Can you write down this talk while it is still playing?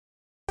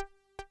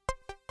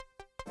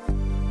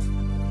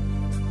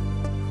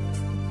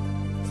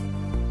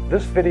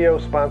This video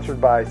is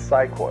sponsored by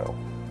Cycoil.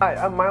 Hi,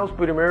 I'm Miles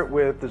Budimir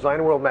with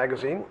Design World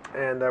Magazine,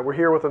 and we're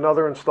here with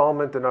another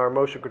installment in our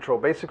Motion Control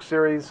Basics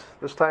series.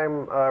 This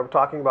time we're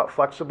talking about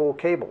flexible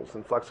cables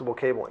and flexible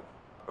cabling.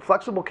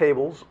 Flexible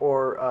cables,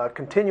 or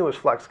continuous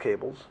flex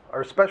cables,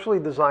 are specially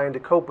designed to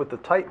cope with the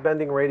tight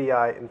bending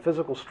radii and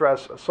physical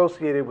stress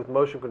associated with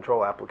motion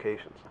control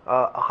applications.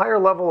 A higher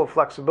level of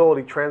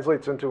flexibility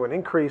translates into an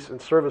increase in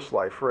service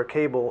life for a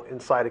cable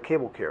inside a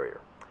cable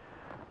carrier.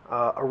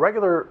 A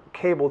regular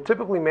cable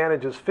typically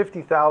manages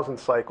 50,000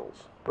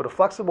 cycles, but a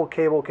flexible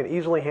cable can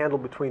easily handle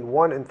between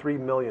 1 and 3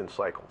 million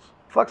cycles.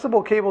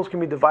 Flexible cables can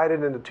be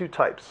divided into two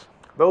types: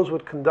 those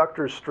with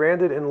conductors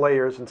stranded in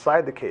layers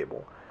inside the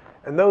cable,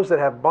 and those that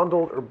have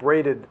bundled or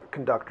braided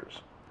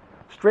conductors.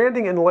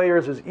 Stranding in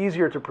layers is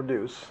easier to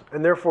produce,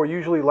 and therefore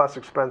usually less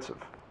expensive.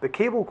 The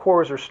cable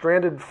cores are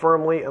stranded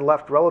firmly and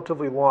left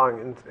relatively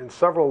long in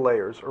several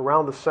layers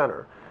around the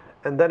center,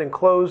 and then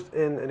enclosed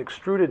in an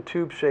extruded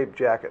tube-shaped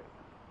jacket.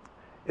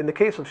 In the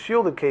case of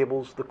shielded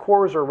cables, the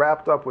cores are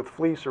wrapped up with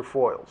fleece or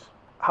foils.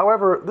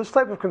 However, this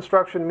type of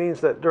construction means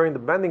that during the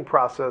bending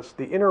process,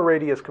 the inner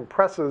radius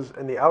compresses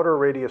and the outer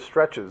radius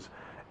stretches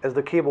as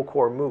the cable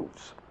core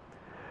moves.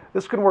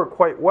 This can work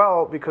quite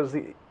well because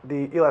the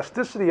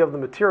elasticity of the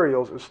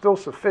materials is still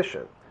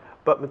sufficient,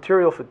 but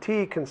material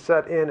fatigue can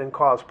set in and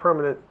cause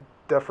permanent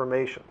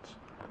deformations.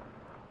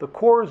 The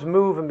cores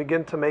move and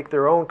begin to make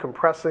their own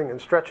compressing and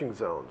stretching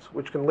zones,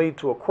 which can lead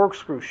to a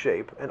corkscrew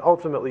shape and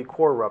ultimately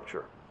core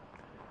rupture.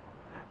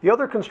 The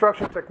other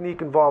construction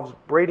technique involves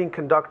braiding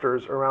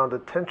conductors around a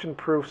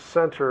tension-proof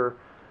center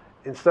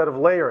instead of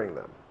layering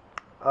them.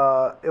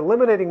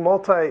 Eliminating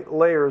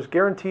multi-layers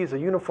guarantees a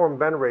uniform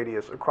bend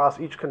radius across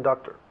each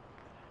conductor.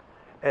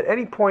 At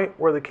any point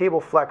where the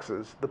cable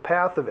flexes, the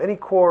path of any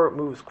core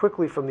moves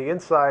quickly from the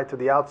inside to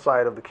the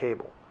outside of the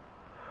cable.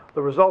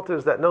 The result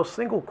is that no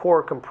single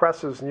core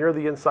compresses near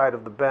the inside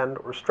of the bend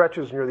or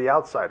stretches near the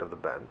outside of the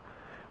bend,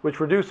 which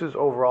reduces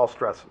overall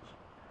stresses.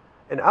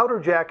 An outer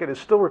jacket is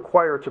still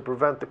required to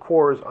prevent the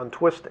cores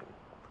untwisting.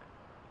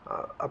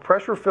 A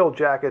pressure-filled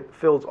jacket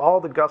fills all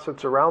the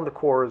gussets around the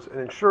cores and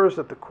ensures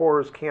that the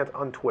cores can't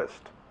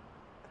untwist.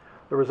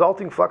 The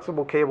resulting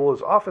flexible cable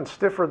is often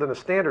stiffer than a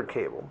standard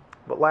cable,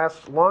 but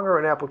lasts longer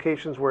in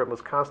applications where it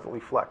must constantly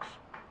flex.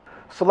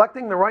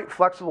 Selecting the right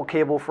flexible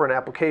cable for an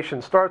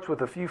application starts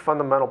with a few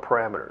fundamental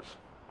parameters.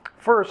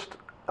 First,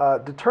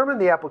 determine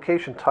the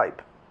application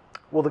type.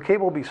 Will the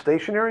cable be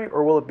stationary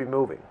or will it be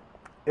moving?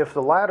 If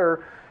the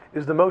latter,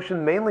 is the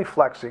motion mainly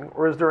flexing,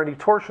 or is there any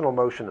torsional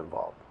motion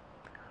involved?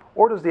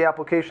 Or does the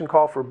application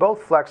call for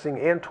both flexing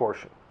and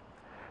torsion?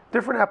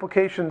 Different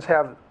applications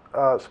have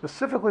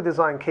specifically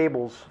designed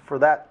cables for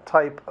that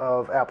type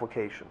of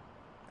application.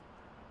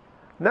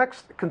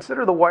 Next,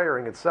 consider the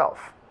wiring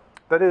itself.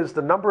 That is,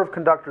 the number of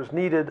conductors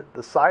needed,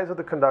 the size of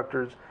the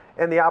conductors,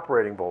 and the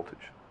operating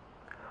voltage.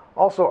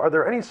 Also, are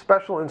there any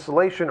special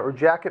insulation or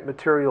jacket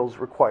materials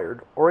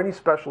required, or any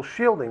special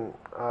shielding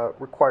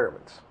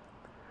requirements?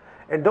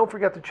 And don't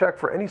forget to check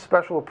for any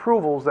special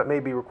approvals that may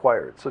be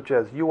required, such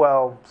as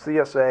UL,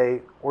 CSA,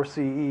 or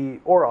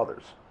CE, or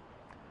others.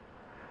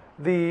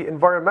 The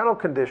environmental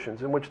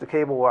conditions in which the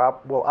cable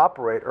will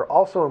operate are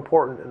also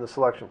important in the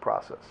selection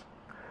process.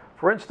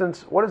 For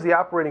instance, what is the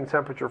operating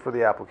temperature for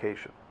the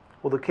application?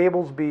 Will the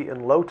cables be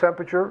in low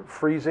temperature,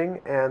 freezing,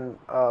 and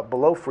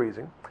below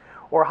freezing,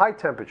 or high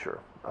temperature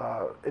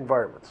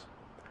environments?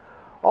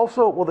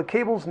 Also, will the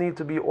cables need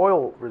to be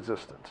oil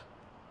resistant?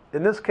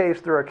 In this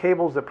case, there are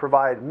cables that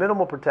provide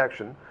minimal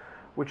protection,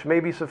 which may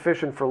be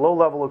sufficient for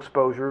low-level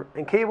exposure,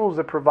 and cables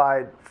that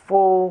provide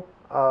full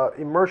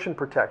immersion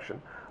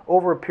protection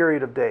over a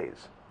period of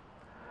days.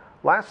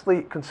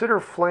 Lastly, consider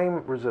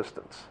flame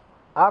resistance.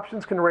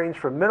 Options can range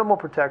from minimal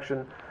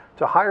protection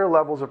to higher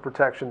levels of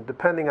protection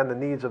depending on the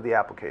needs of the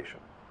application.